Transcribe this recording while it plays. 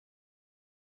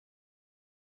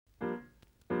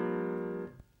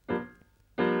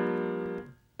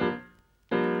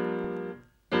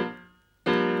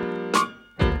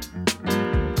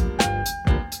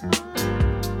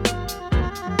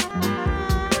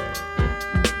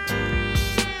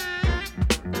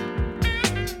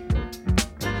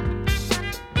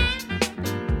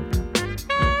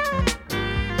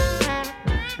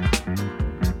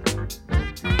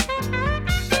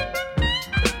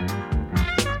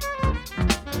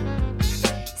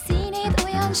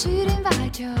Sűrűn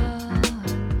váltja,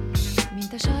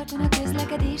 mint a sarkon a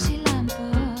közlekedési lámpa.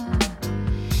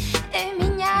 Ő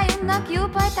mindnyájunknak jó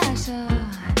pajtása.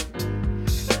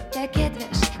 Te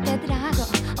kedves, te drága,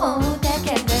 ó, te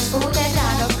kedves, ó, te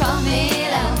drága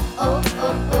kaméleon, ó, ó,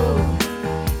 ó.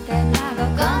 Te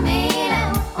drága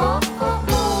kaméleon, ó, ó,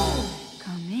 ó.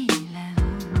 Kaméleon.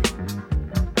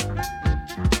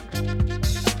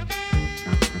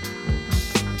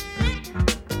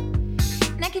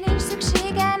 Neki nincs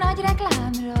szüksége nagy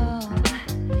reklámra,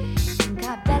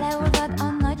 inkább beleolvad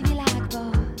a nagy világba.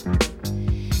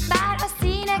 Bár a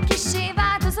színe kissé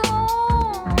változó,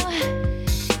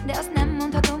 de azt nem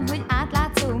mondhatom, hogy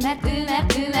átlátszó, mert ő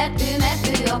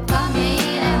a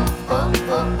kaméleon, ó,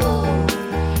 ó, ó.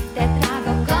 Te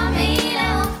drága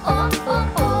kaméleon, ó, ó,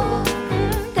 ó.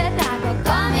 Te drága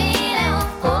kaméleon,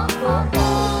 ó, ó, ó.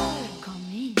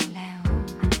 Kaméleon,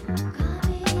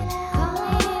 kaméleon,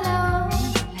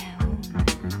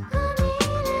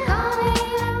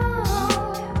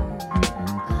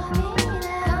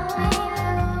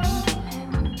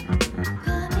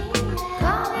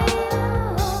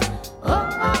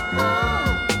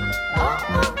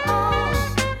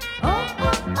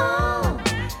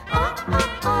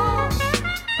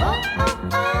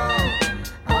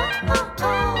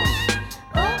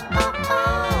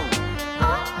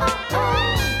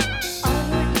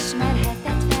 arról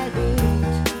ismerheted fel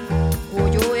őt,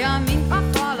 hogy olyan, mint a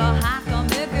fal a háta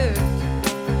mögött.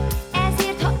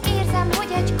 Ezért, ha érzem,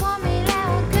 hogy egy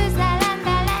kaméleon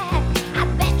közelemben lehet, hát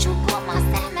becsukom a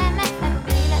szememet, mert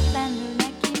véletlenül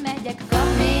neki megyek.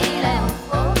 Kaméleon,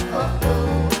 ó, ó,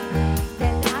 ó. Te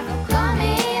drága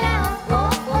kaméleon, ó,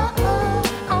 ó, ó.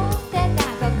 Ó, te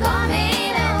drága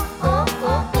kaméleon, ó,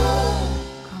 ó, ó.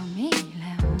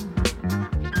 Kaméleon.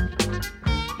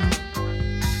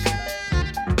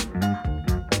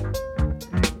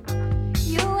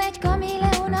 Jó egy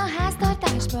kaméleon a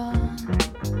háztartásban,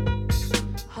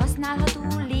 használható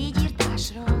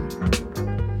légyírtásra,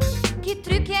 ki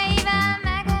trükkjeivel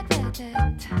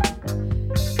megetetett,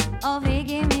 a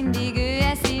végén mindig ő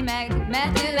eszi meg,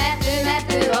 mert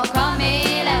ő a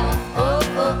kaméleon, ó,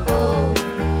 ó, ó.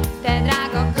 Te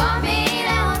drága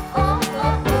kaméleon, ó, ó,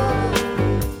 ó.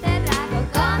 Te drága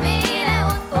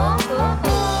kaméleon, ó, ó,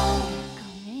 ó.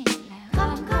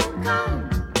 Kaméleon,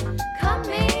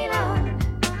 kaméleon.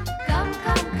 Come,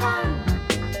 come, come,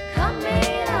 chameleon.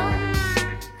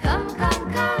 Come, come,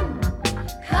 come,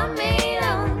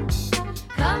 chameleon.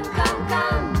 Come, come,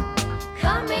 come,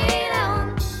 chameleon.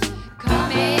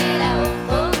 Chameleon,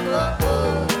 oh, oh,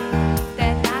 oh. Te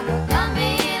drága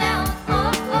chameleon,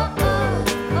 oh, oh, oh.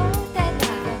 Oh, te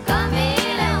drága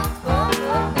chameleon, oh,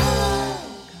 oh, oh.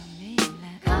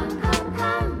 Come, come,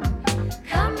 come,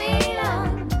 chameleon.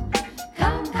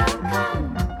 Come, come, come,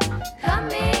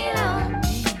 chameleon.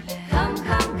 Come,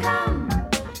 come, come,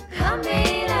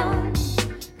 chameleon.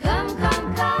 Come, come,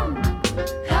 come,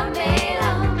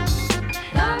 chameleon.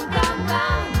 Come, come,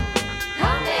 come,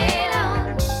 chameleon.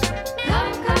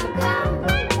 Come, come, come,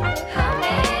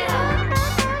 chameleon.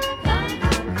 Come,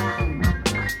 come,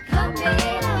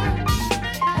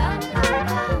 come, chameleon. Come, come,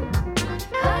 come,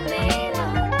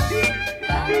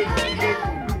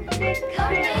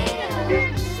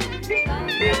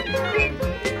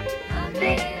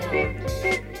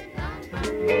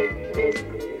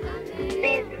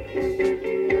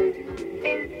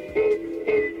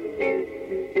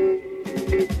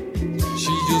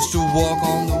 She used to walk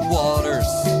on the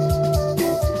waters.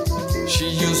 She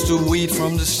used to eat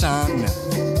from the sun.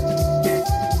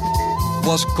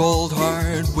 Was cold,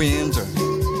 hard winter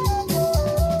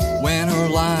when her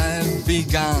life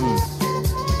began.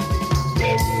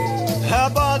 Her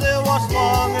body was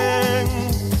longing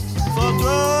for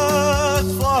truth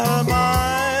for her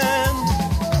mind.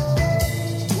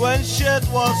 When shit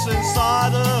was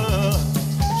inside her,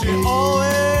 she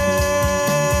always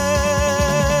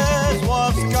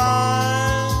was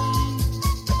kind.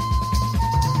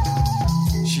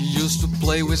 She used to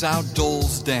play without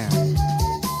dolls then.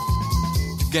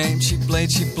 The game she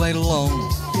played alone.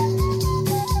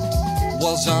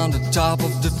 Was on the top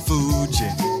of the Fuji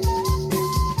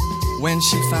when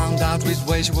she found out which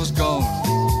way she was going.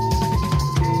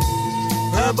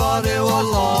 Her body was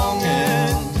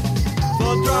longing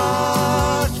for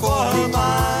drugs for her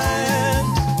mind.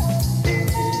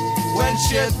 When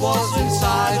shit was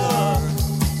inside her,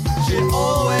 she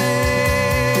always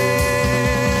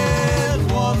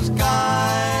was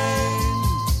kind.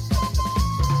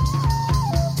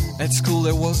 At school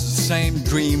there was the same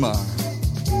dreamer,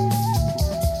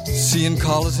 seeing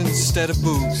colors instead of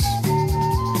books.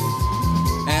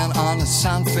 And on a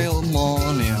sun-filled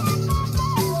morning,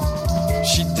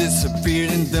 she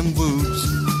disappeared in them woods.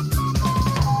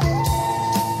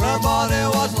 Her body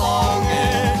was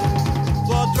longing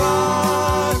for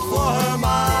drugs for her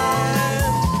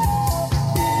mind.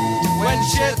 When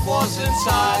shit was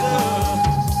inside her,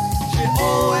 she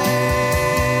always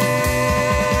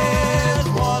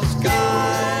was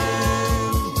kind.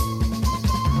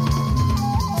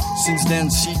 Since then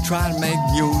she tried to make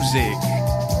music,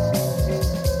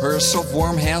 her soft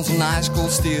warm hands on ice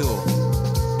cold steel.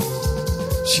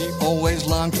 She always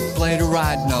longed to play the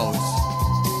right notes,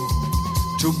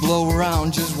 to blow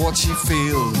around just what she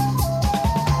feels.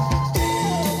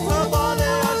 Her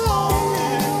body was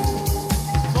longing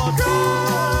for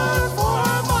drugs for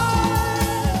her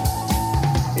mind.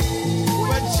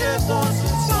 When shit was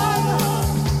inside her,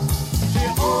 she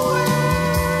always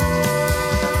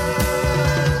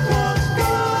was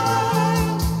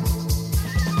kind.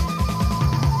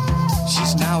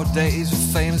 She's nowadays a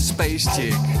famous space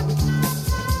chick,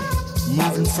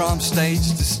 moving from stage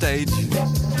to stage.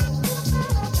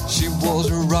 She was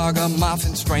a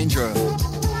ragamuffin stranger,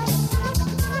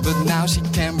 but now she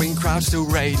can bring crowds to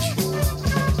rage.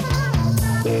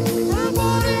 Her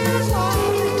body is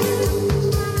longing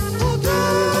for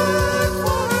drugs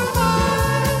for her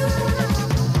mind.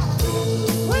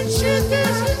 When shit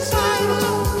is inside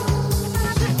her,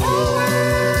 she always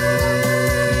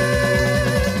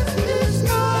is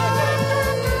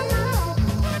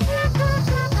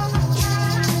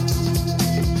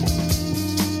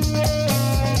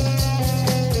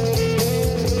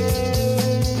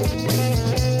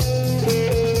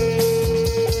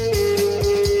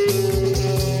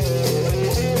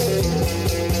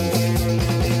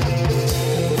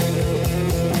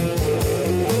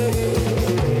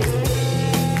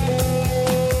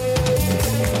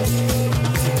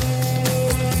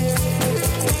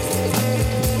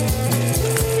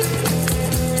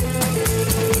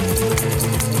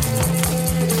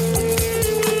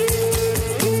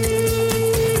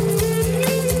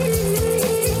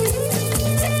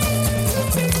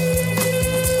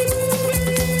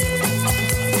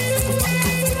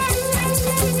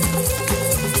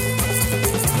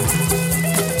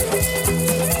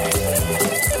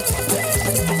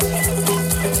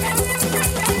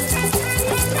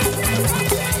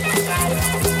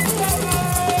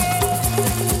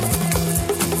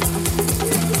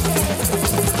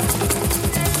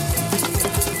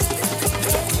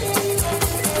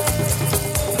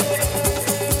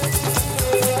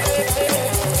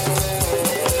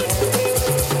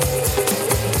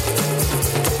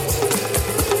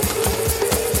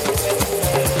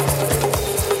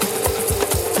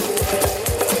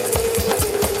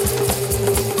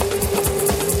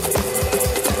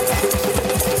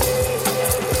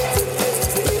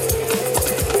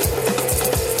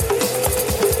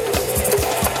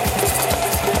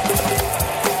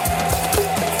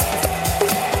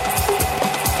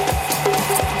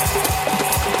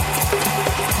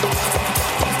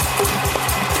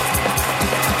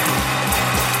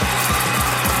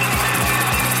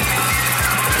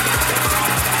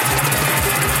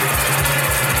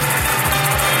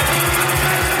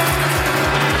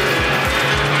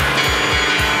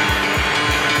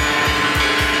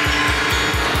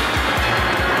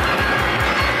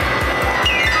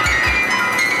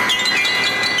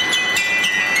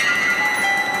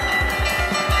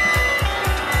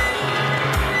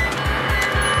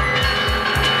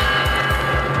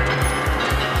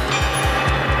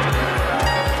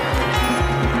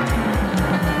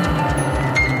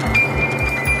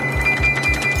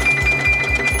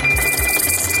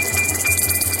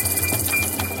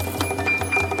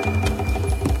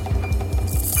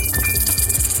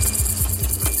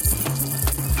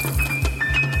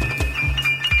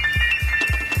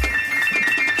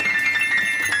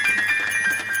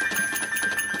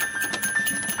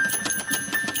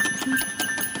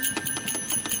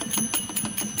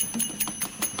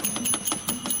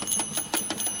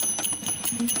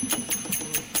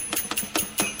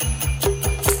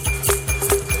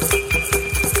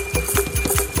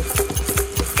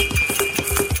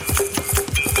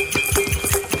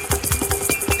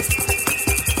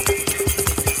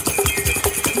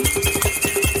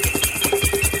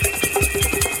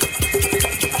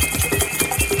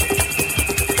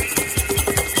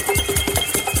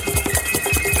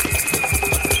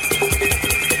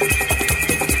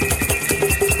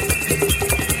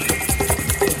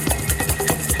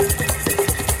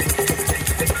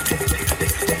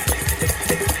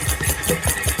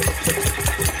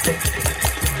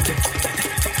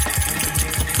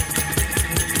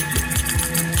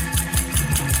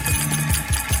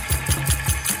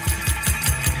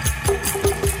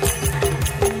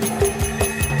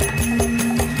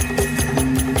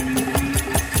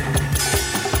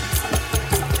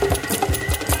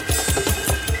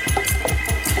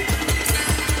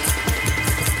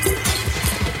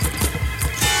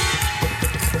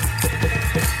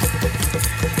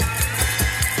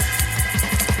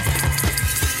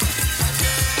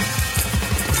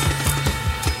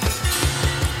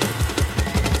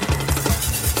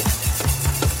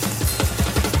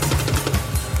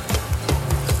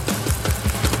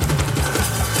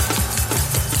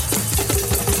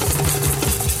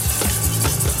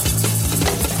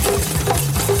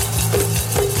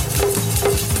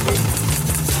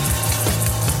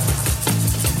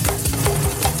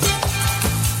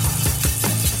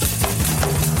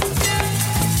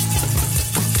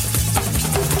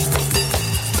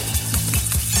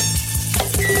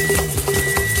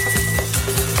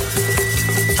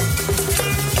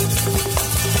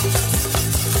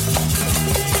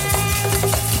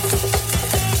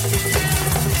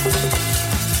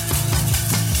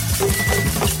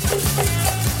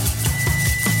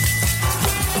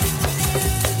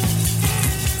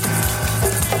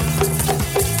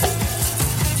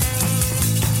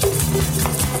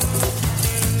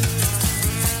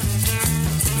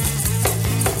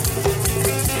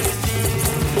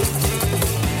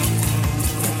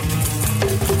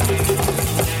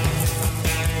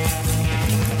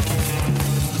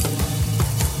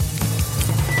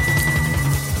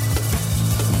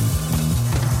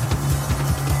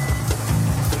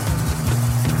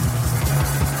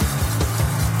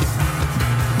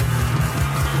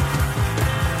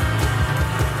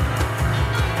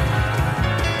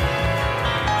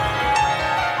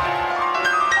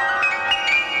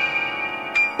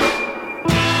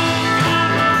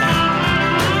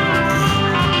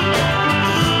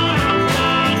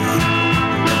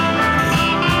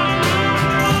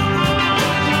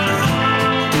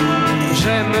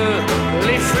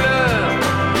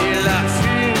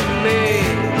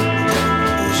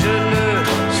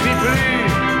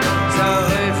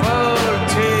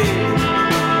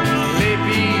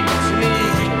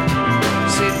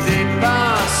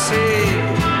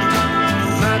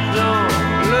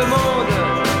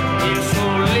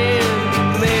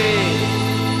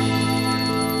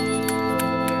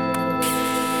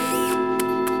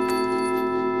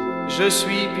Je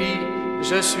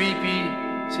suis pi,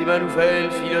 c'est ma nouvelle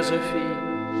philosophie.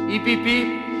 Hip hip hip,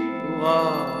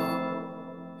 hurrah,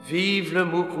 vive le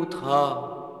Moukoutra.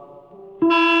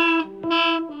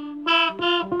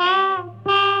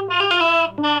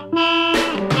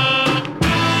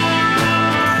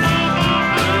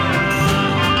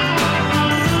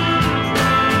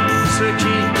 Ceux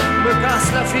qui me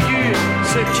cassent la figure,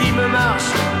 ceux qui me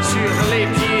marchent sur les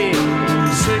pieds,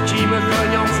 ceux qui me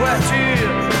cognent en voiture,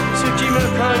 ceux qui me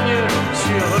cognent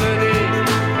sur le nez.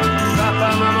 Papa,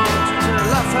 maman, toute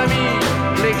la famille,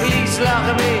 l'église,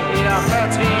 l'armée et la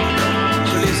patrie.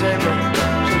 Je les aime,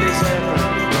 je les aime,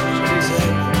 je les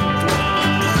aime.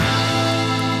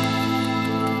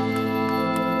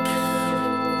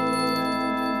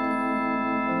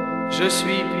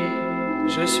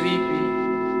 Je suis pi,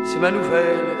 c'est ma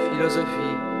nouvelle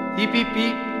philosophie. Hip hip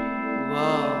hip,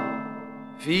 hurrah,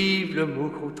 vive le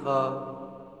Moukoutra.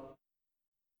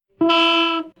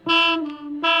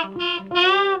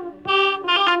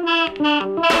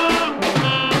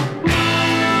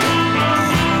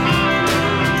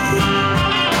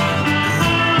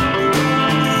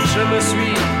 Je me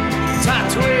suis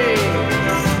tatoué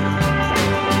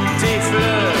des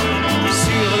fleurs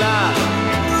sur la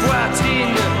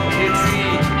poitrine et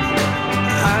puis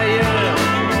ailleurs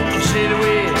j'ai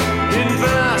loué une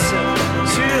place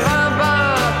sur un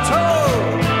bateau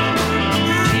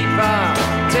qui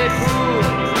partait pour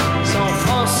San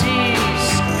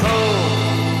Francisco.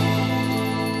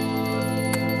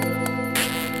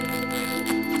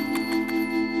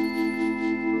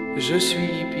 Je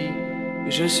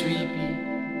suis hippie,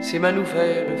 c'est ma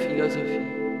nouvelle philosophie.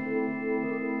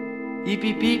 Hip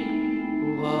hip hip,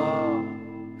 hurrah,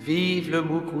 vive le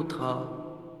Moukoutra.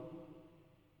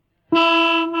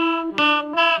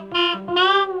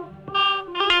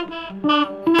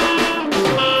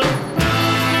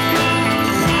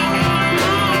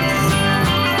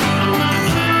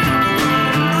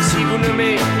 Si vous ne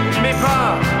m'aimez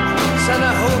pas, ça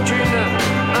n'a aucune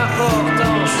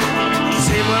importance.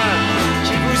 C'est moi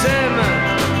qui vous aime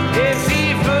et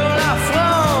vive la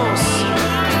France.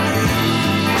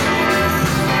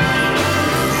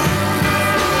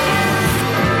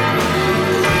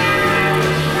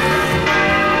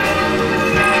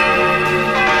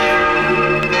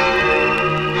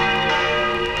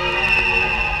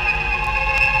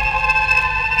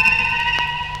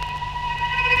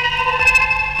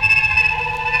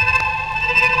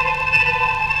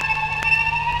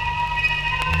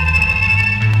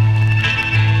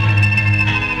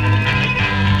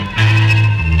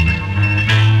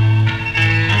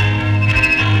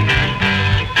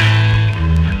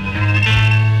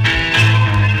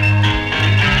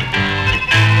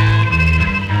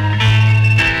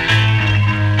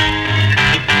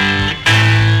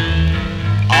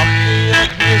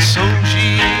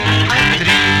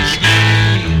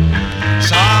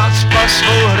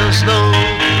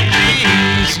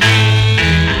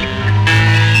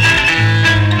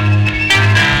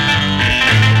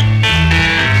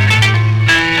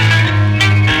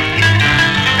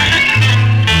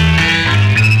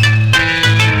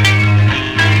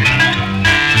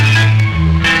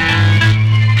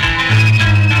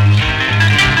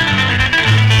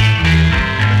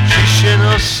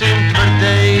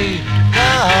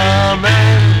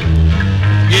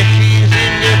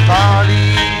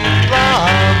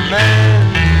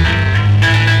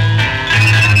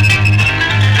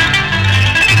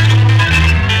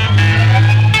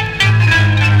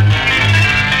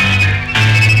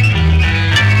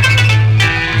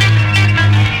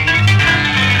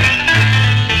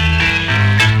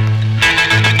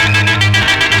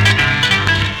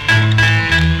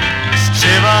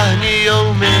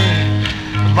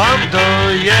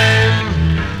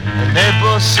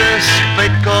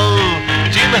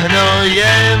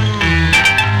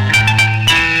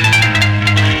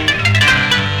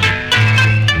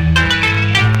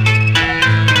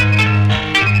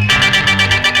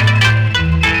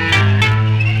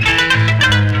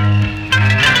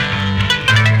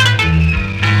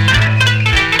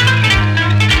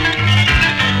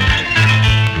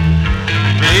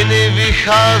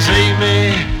 Vycházej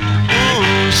mi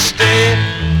ústy,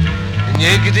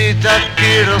 někdy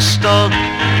taky roztok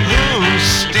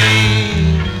hustý.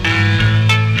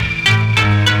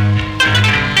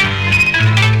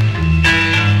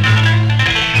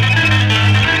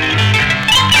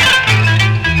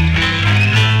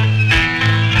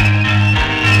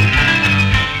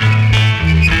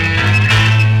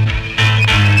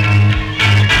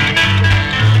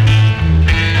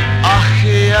 Ach,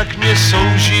 jak mě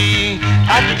souží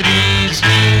a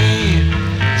trýzní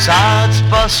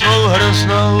zácpa svou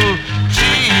hroznou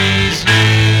přízní.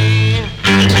 easily.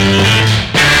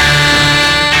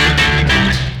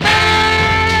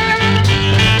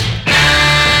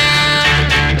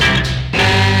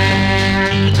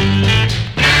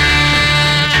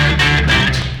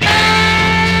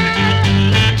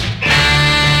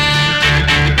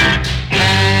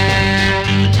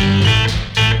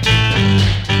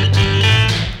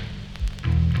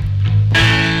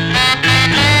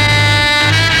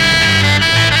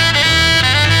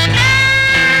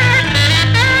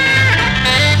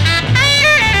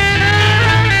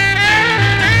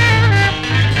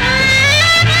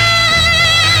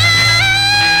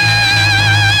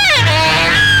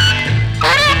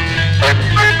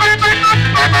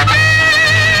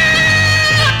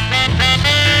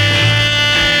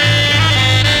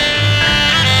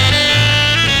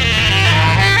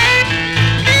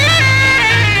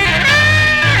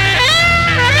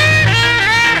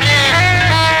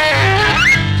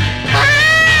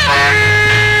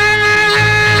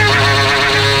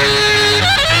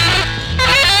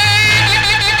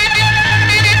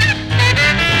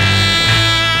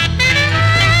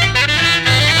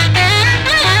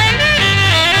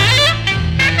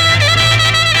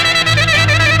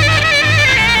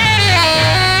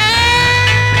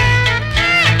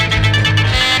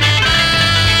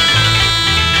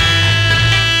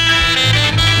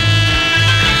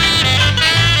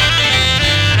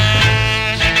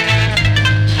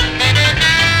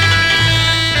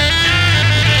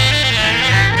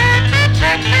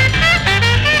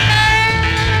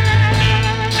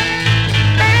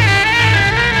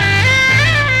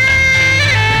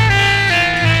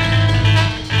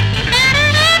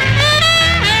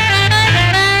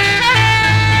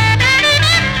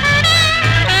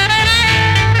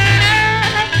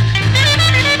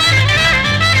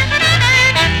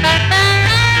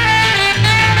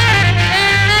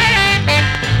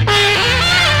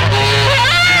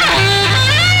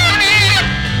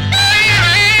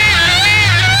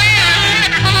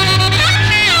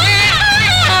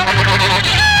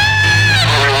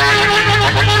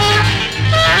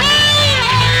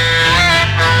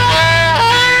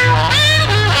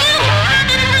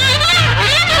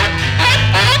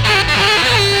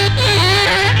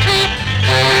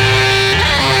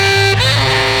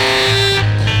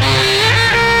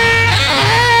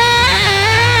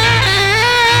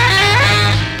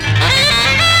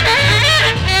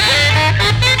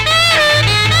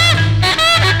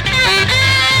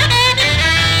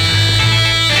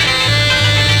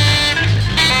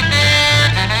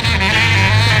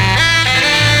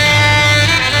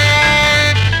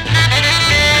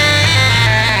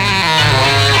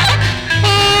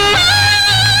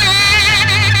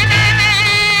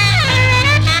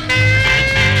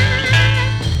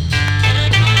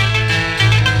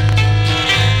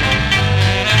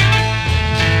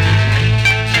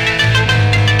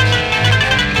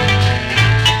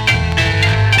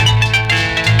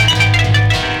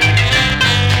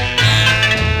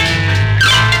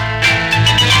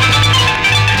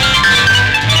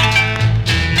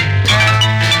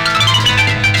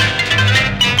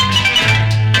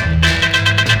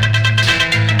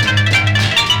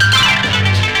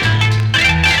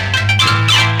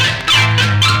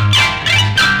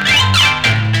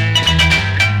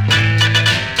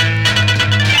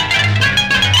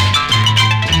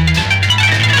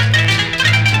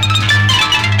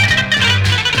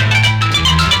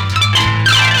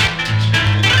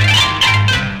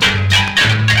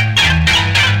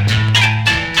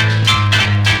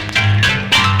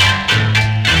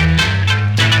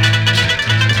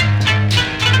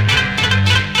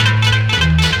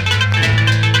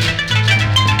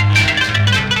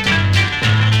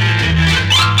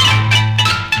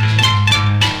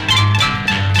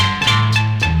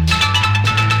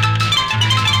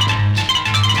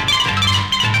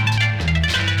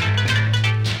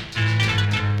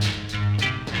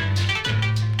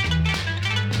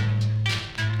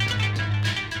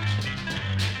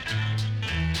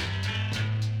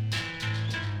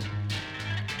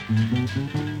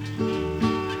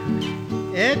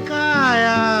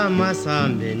 Ekaya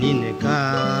masambe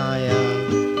ninekaya,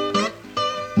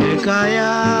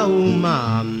 ekaya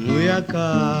umamu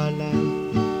yakala.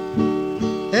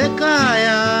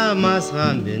 Ekaya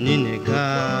masambe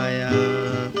ninekaya,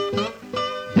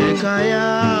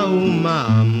 ekaya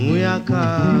umamu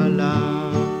yakala.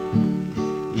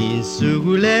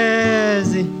 Insuku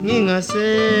lezi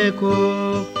ngingasekho,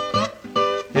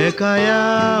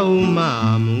 ekaya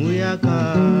umamu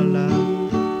yakala.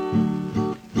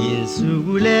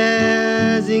 Insuku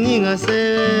lezi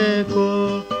ngingasekho,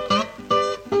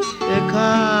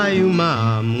 ekhaya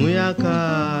umamu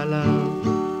yakhala.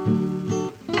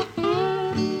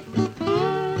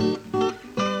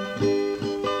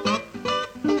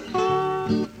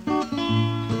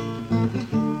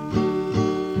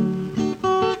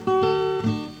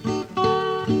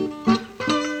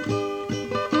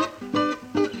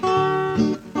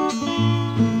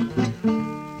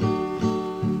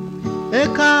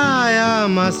 Ekhaya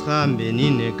masihambe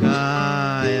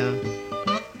ninekhaya,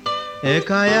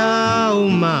 ekhaya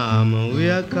umama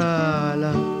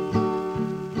uyakhala,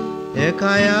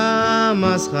 ekhaya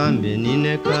masihambe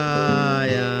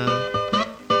ninekhaya,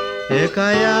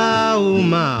 ekhaya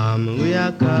umama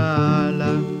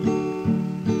uyakhala.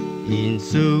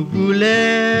 Insuku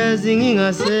lezi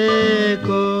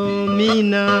ngingasekho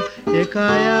mina,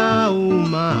 ekhaya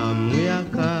umama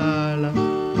uyakhala.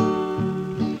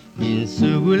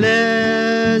 Insuku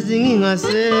lezi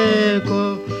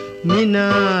ngingasekho mina,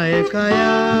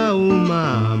 ekhaya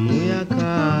umama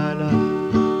uyakhala.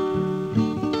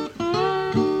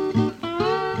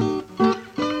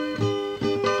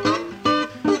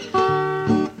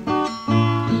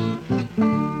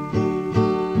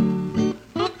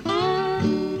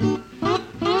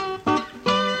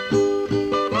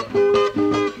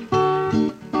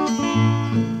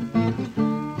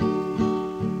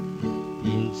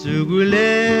 Insuku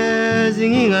lezi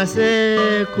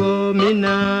ngingasekho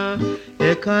mina,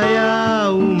 ekhaya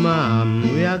umama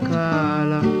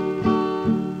uyakhala.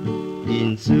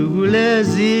 Insuku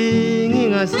lezi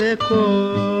ngingasekho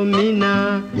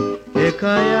mina,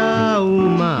 ekhaya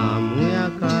umama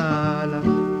uyakhala.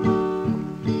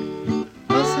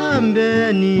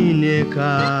 Asihambeni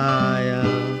nekhaya,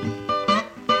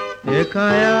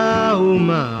 ekhaya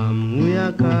umama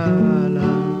uyakhala.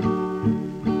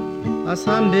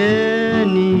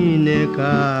 Asihambeni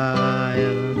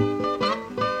nekhaya,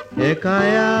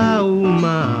 ekhaya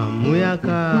umama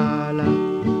uyakhala.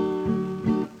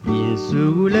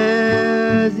 Insuku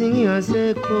lezi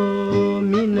ngingasekho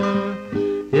mina,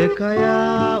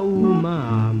 ekhaya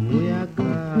umama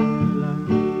uyakhala.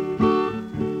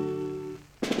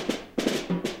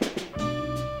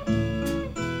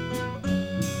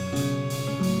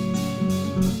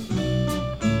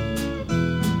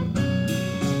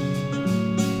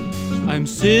 I'm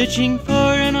searching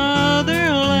for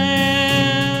another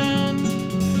land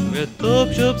where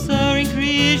top shops are in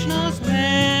Krishna's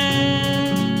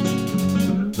hand.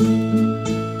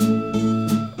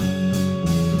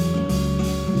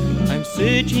 I'm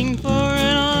searching for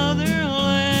another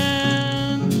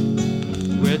land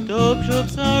where top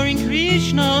shops are in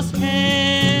Krishna's hand.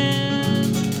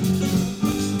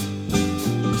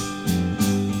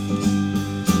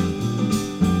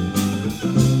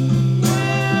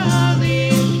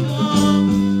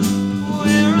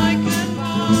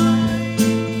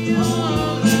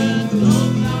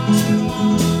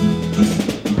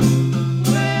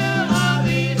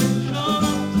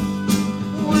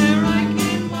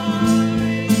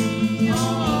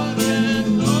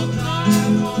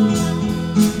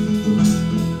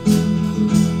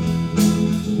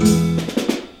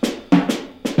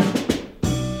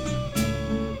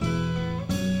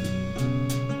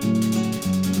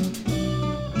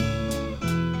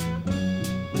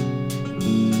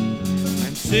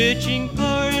 Searching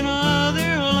for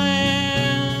another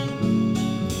land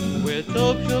where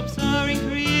top shops are in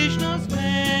Krishna's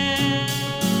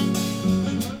hand.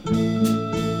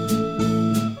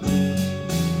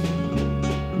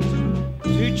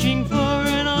 Searching for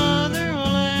another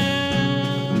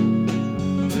land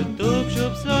where top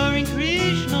shops are in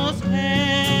Krishna's hand.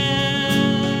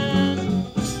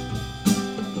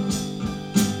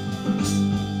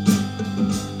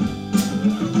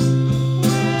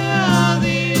 Where are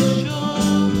these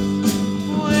shops?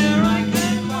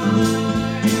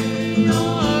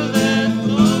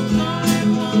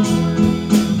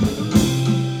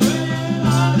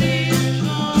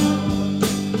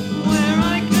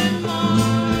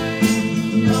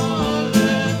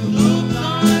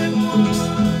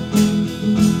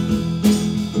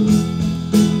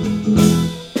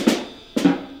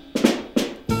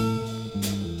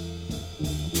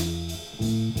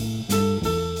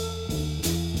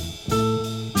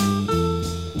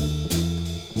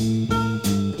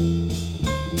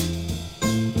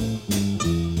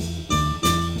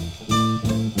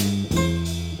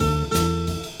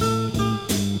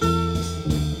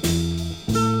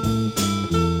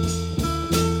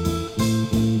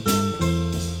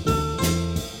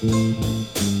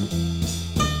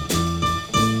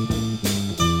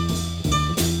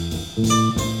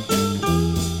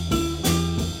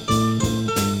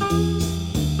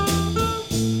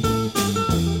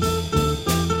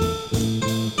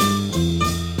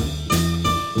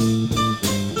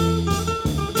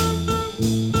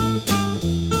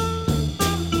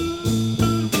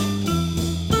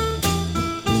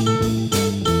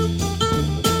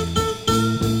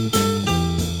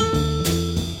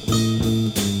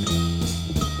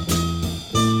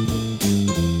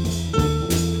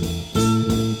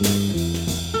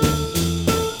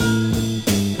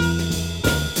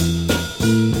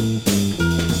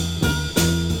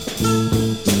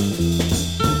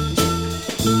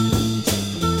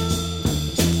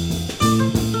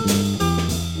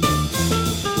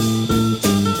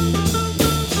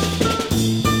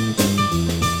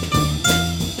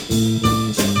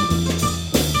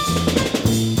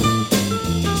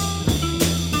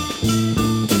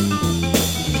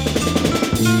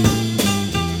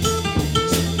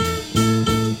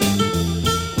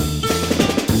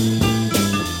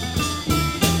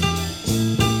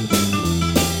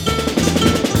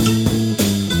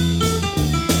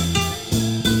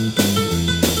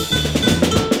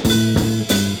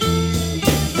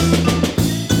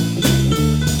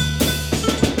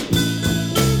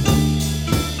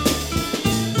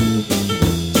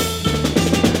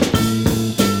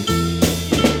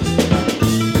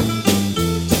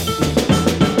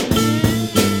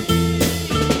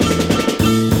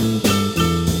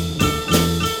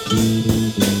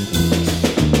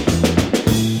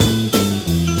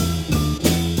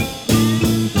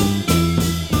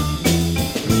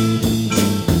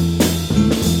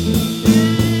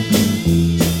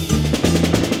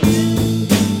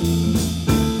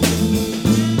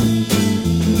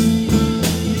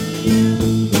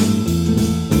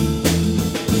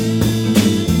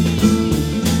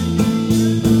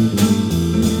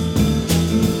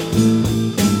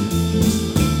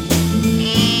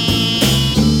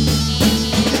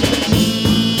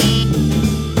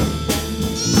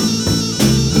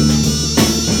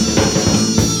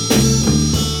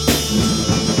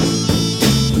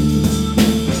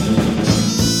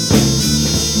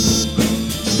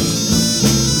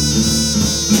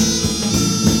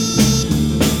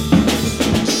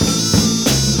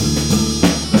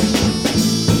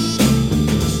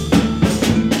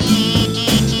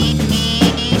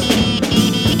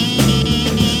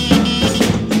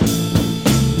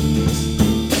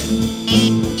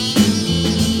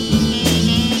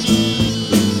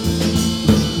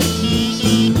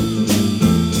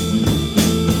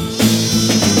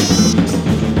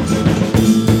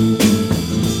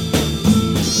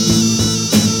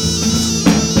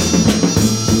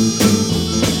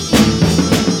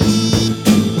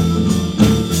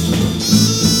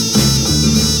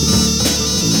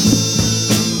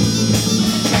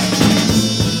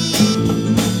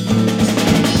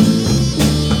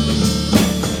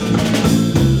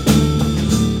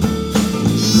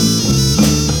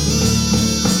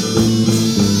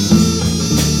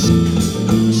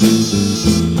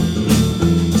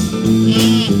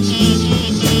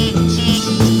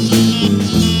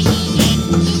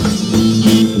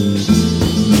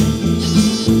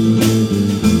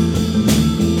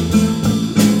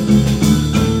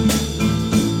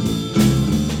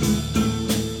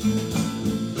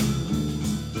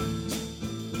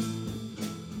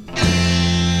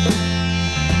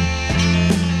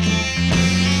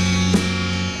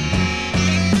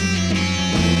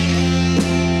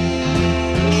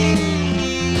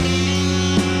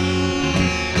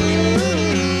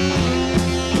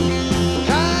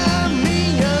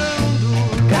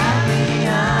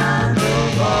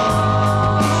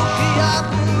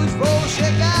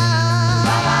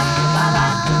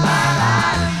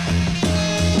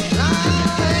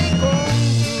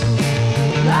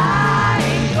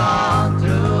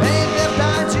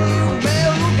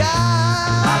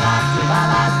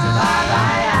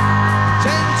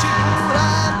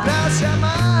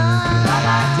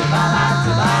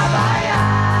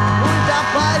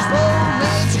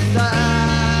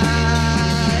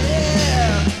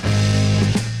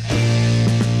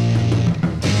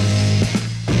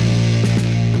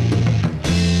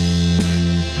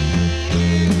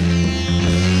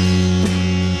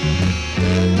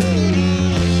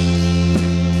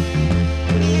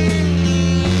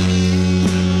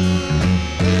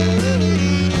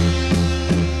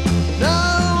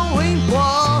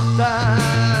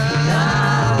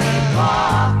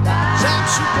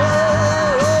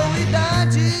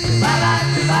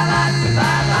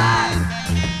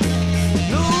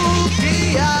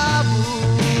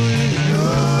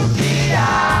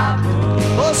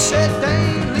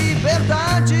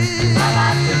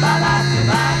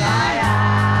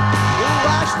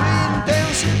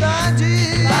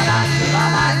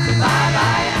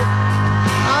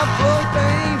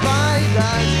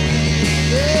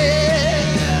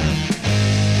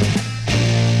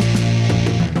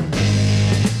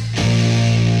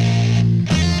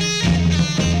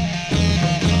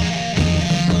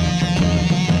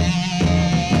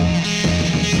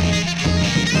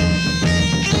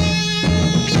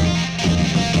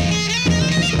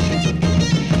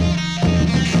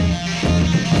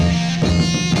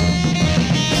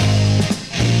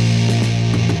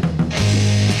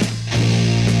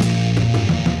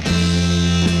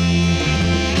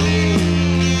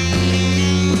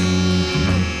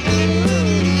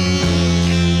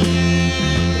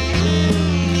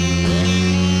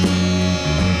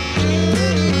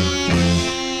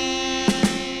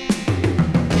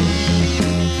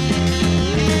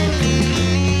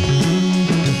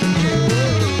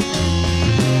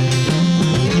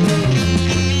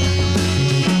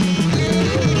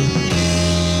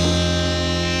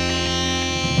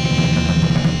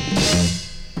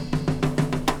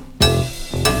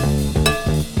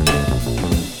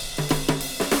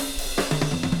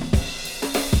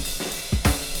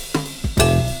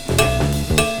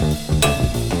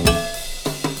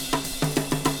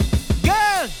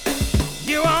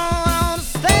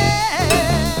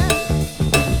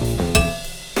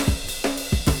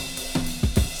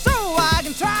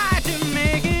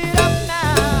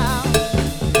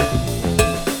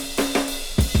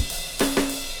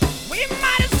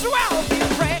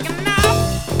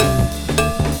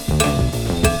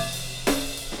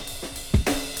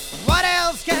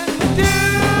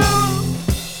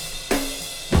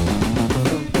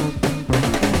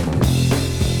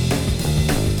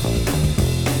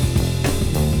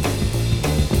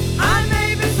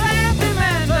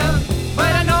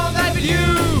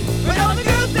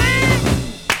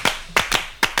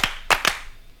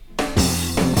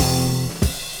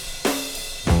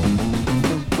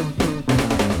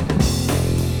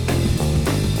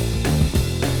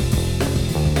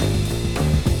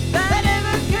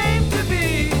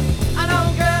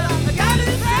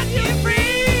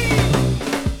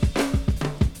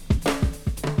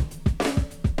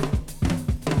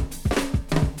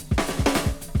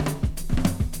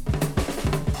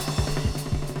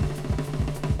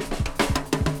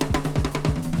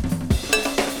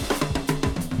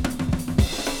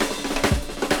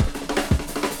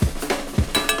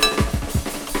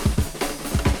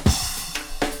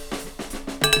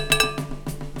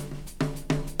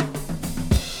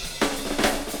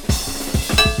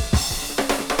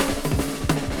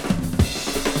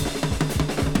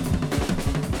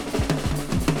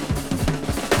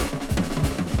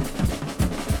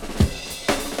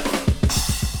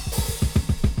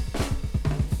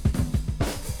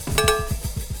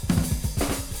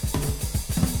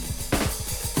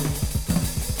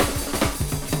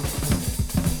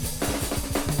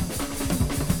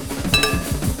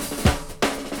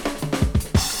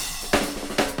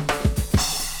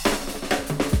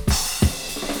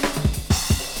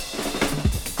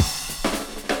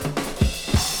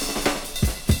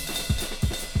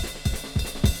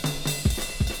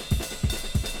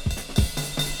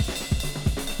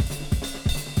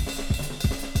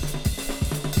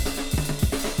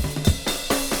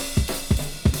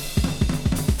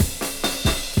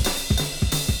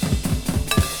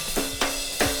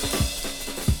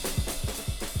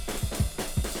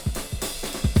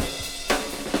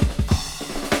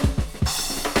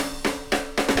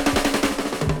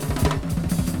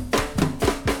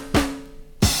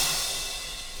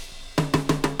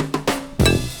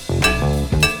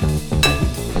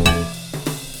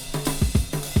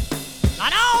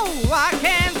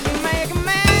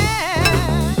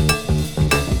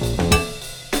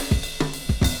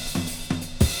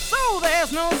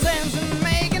 there's no sense in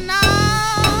making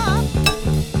up.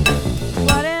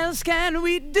 What else can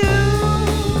we do?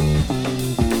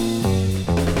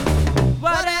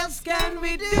 What else can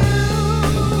we do?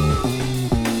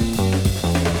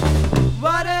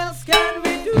 What else can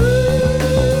we do?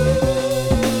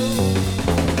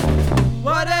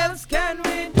 What else can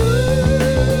we do?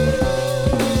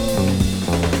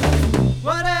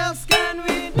 What else can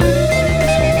we do?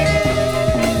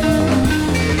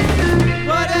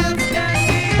 What else can we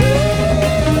do?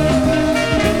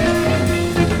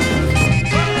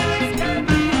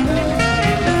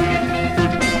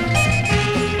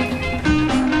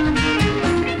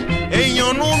 E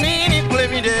io non mi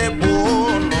problemi de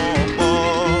buono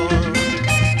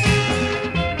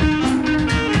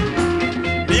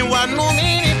mi vanno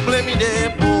mini problemi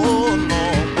de buono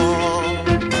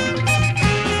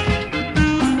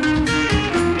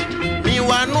mi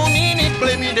vanno mini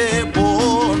problemi de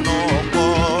buono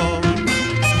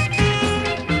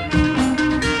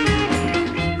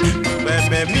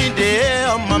bebe mi de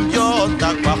mambiota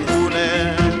kwakune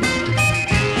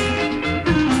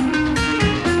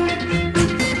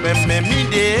bebe mi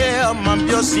de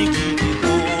mambio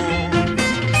sikiko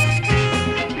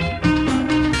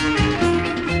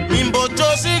mimbojo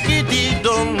sikiti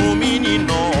don mumini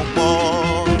no po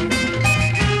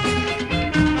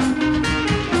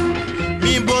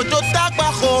mimbojo takwa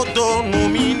khoto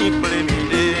mumini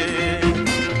premide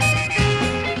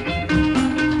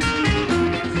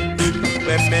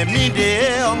bebe mi de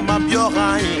mambio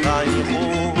rai rai ho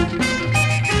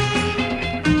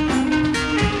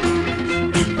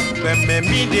bebe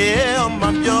mi de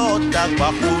mambio takwa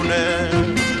khune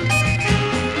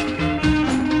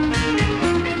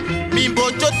mi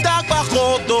bojo takwa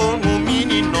khoto no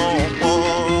mini no po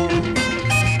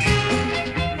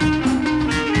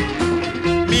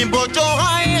mi bojo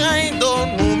hai hai do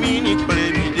no mini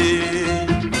premide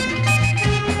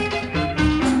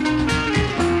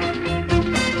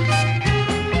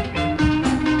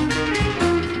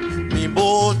mi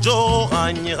bojo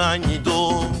hai hai do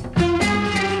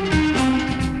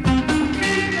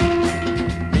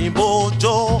mi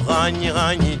bojo hai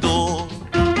hai do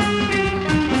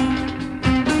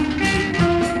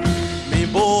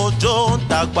bojo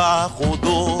tagba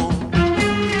khodo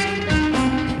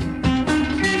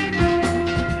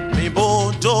mi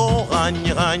bojo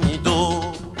rani rani do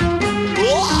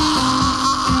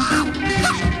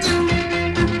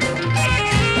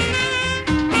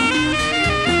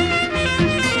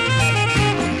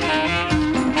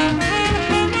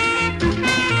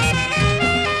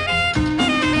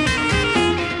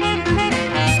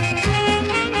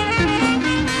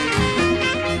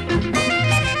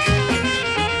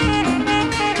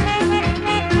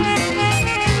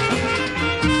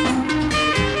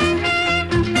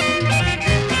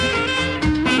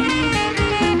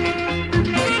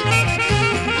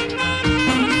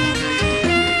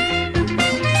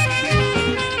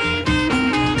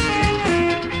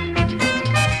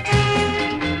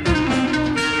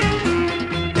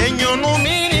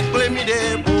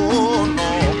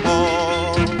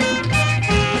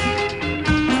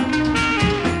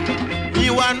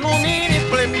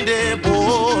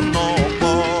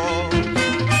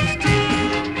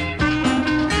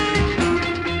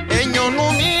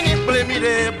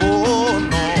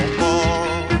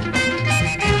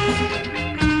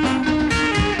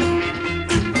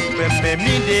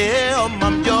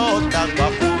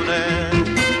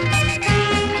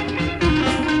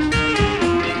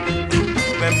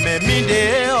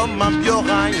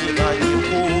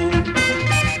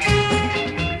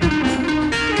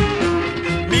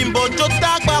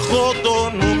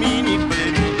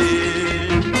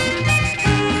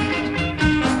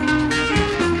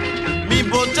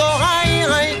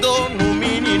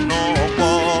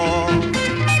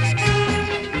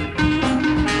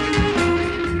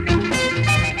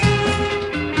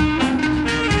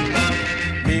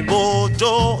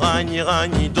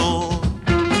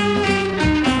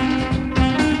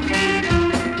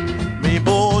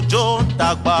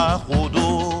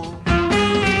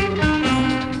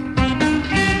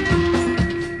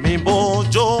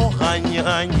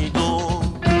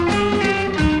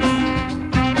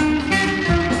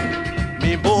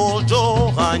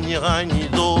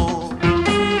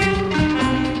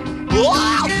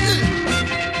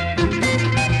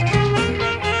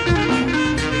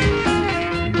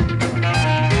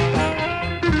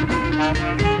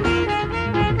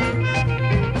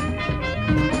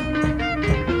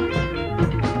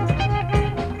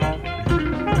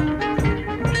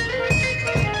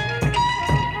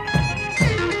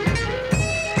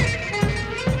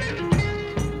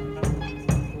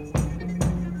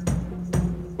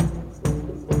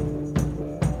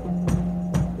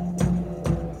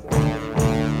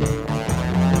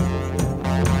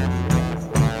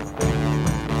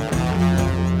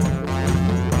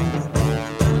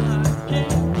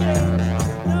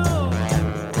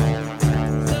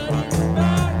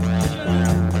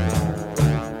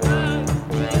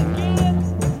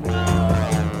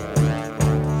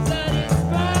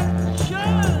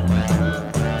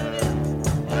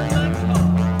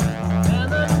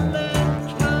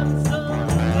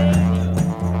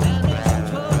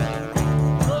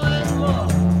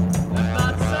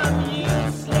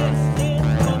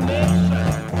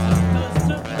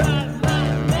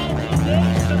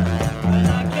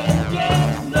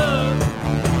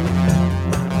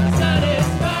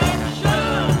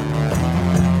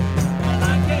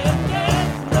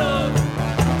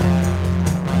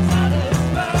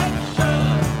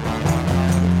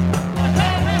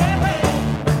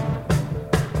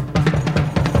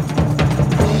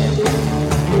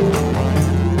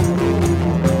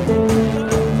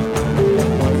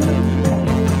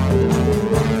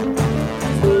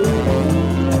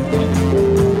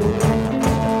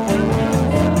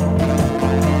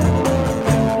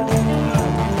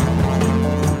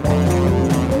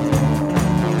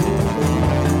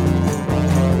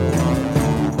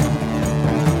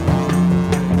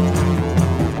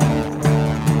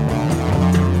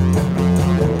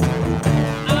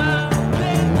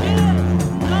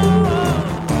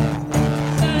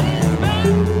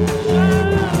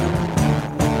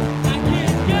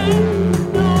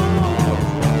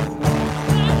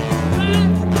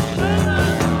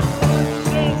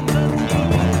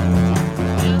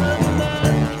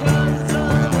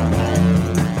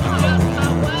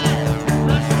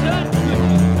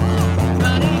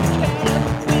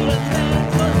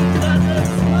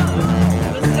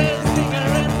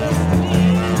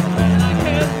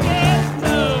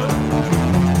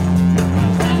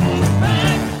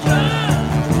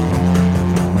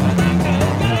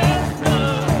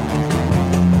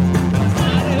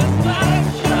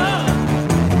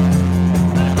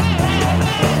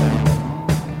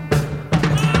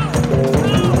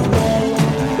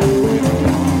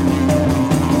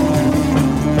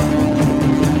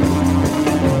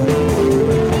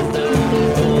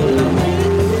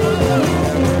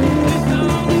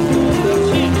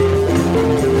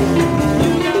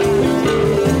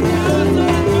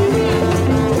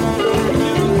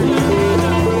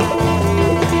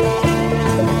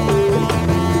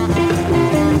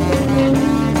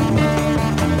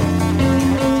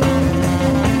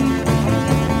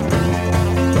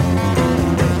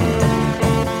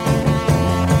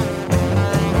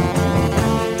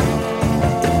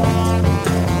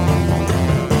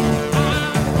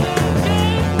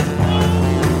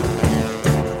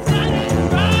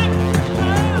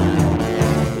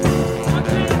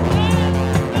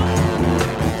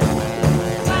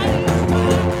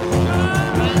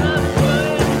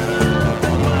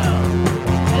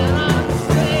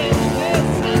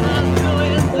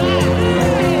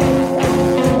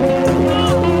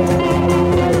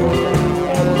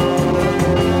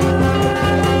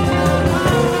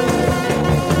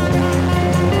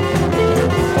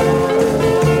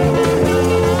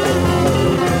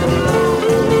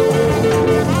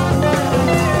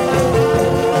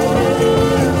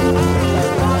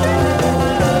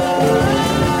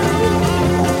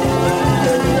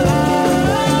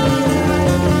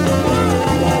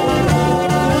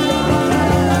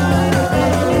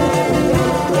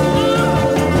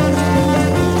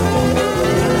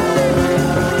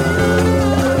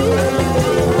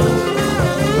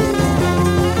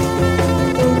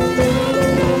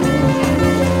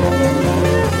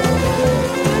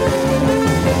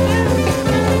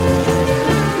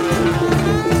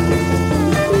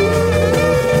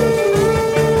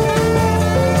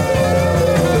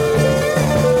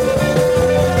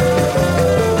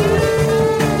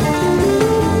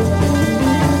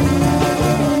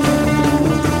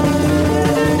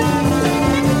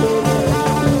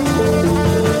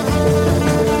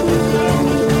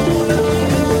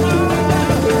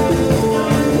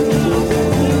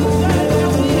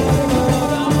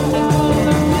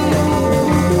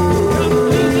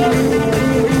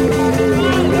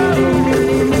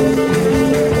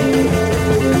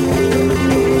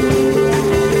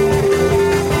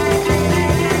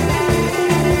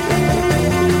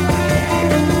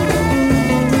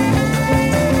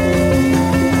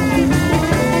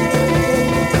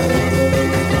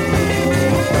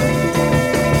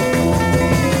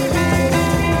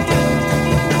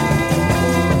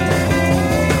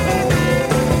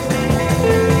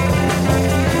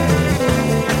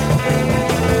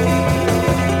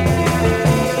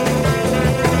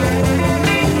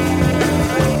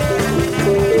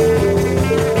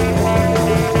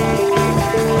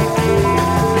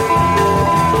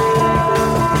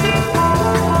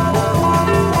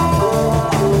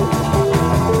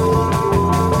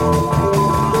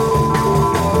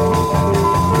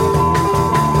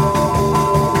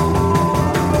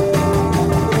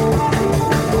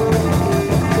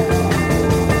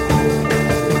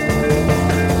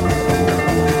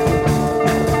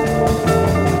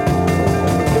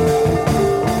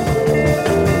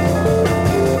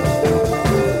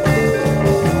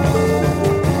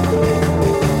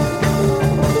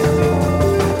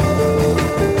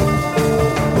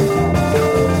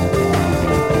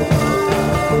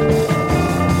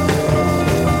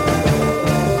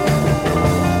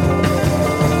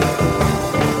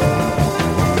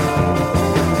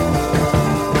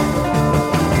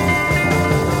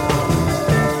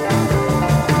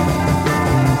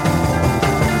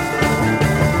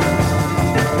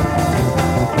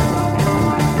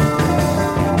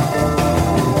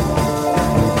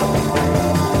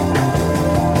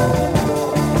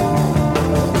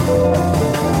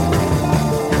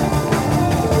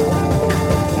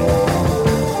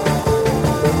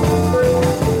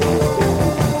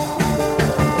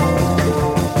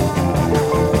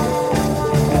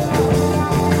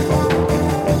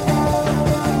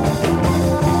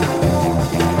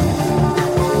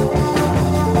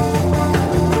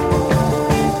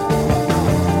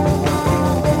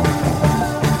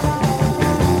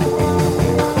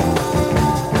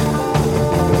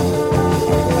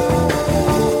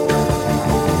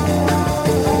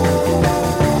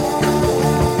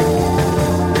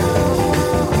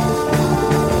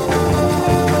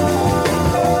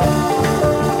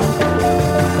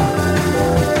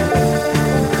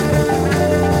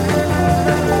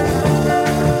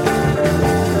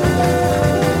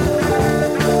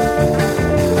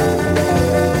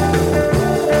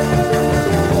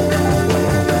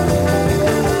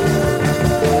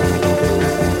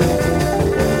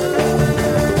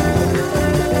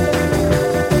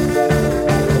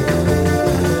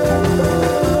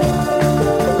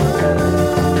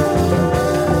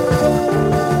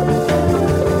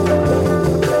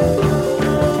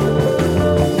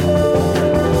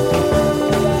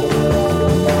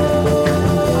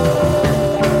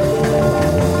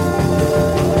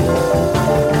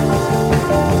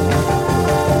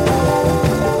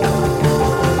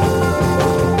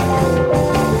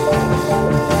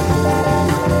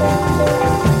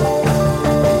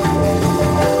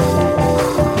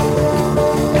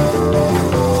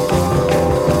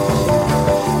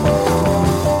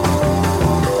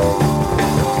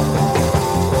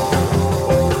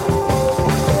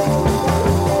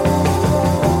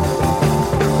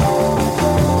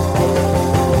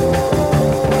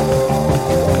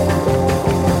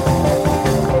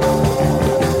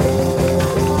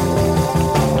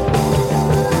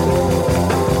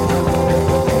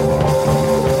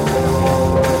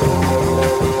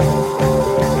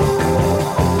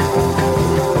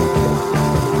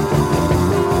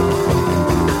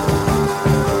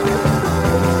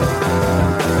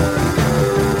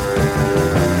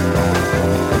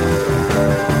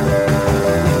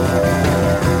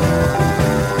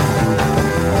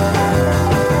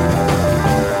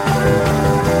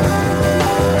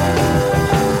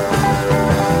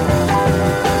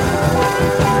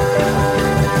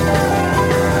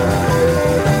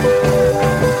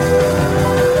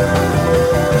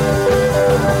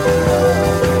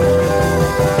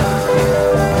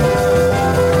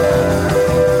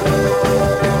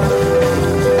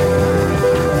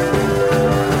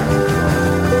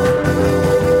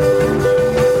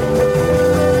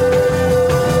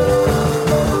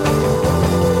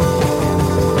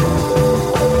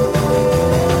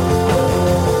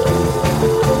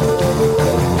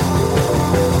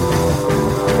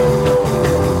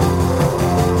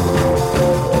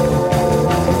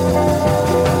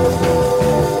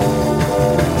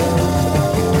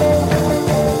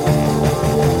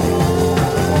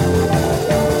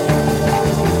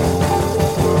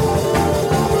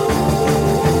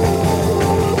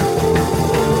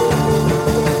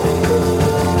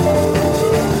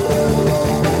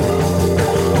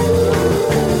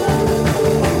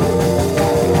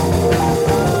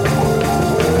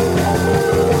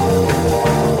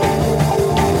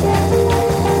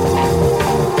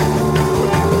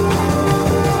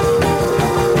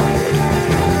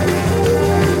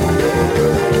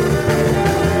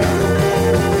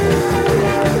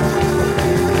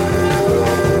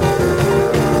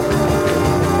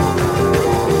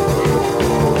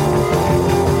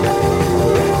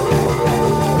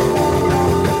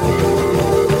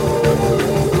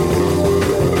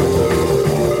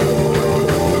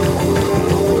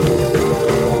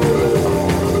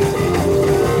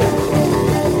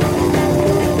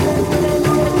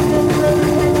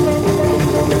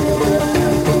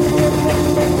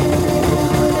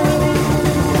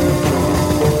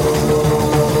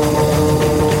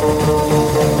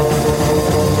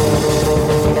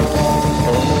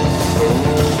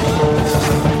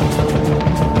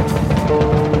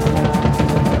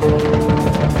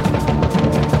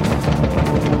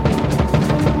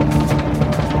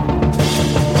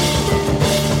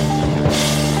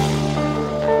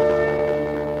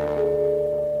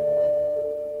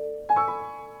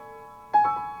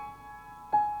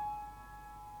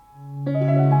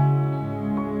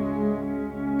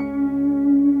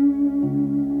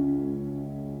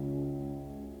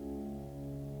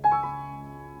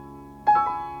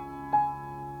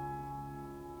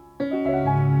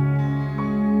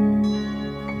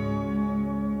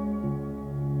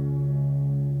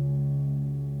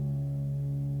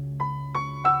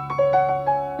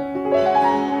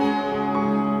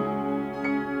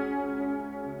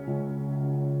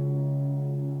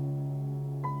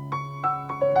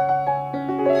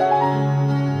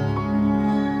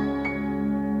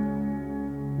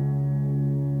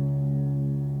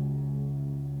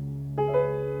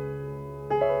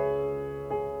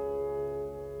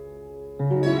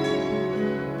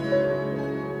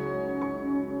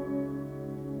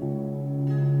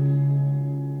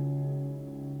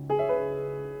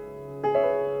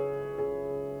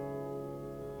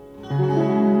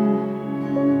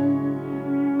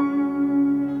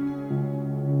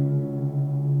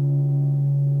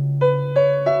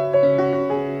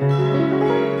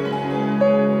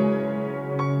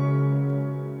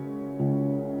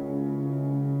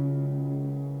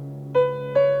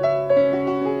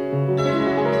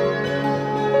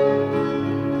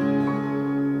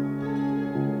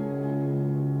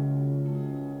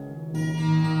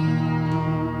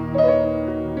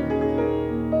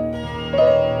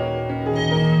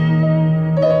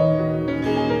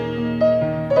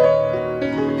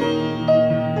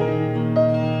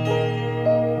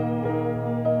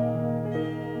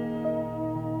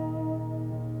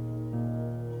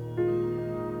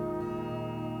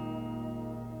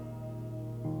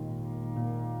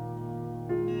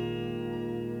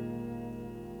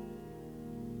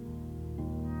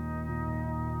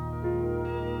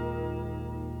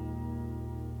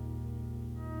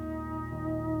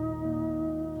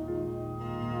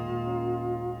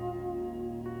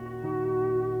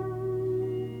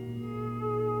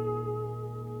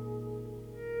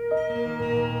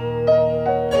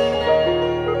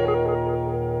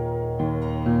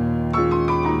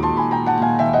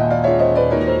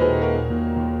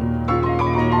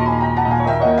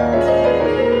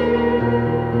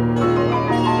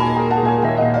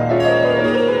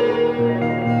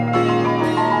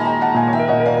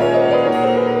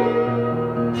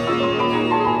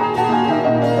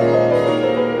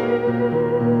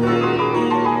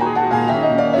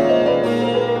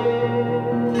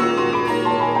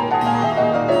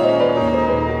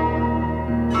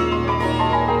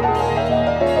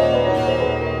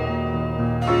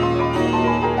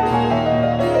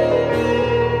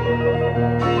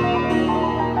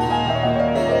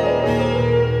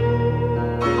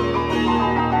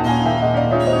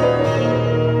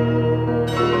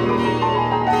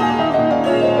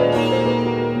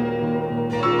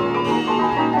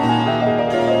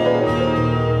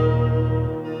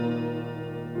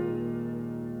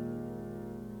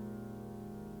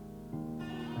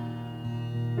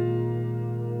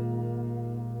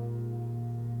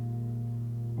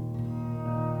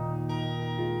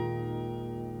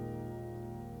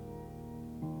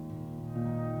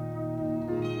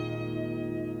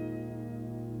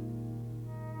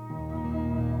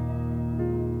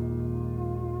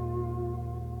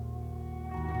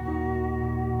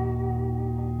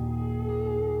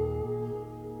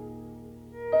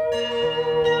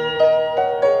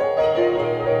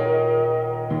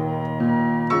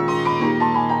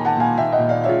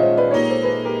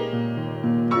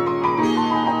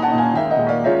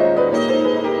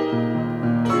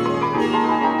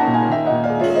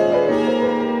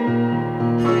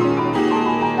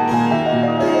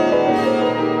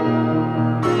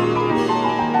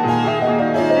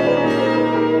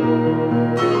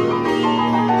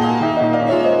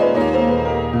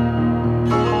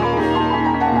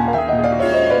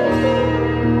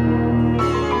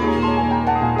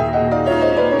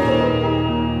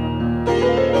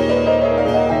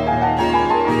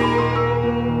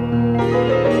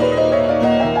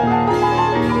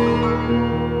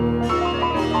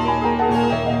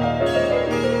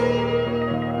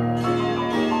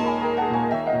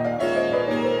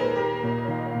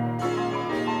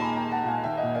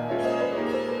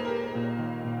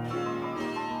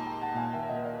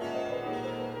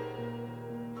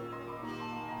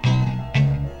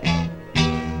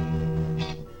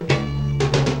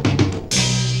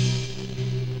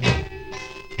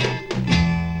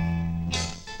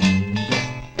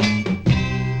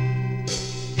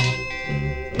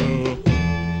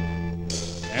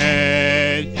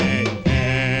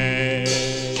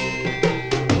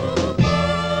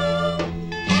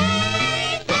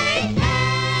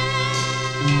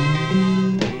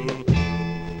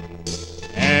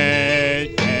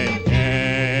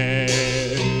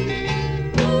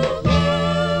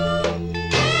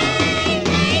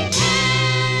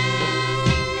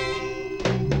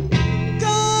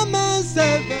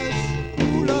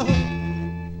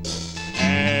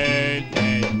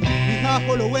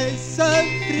Holloway,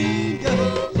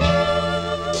 Sevriga.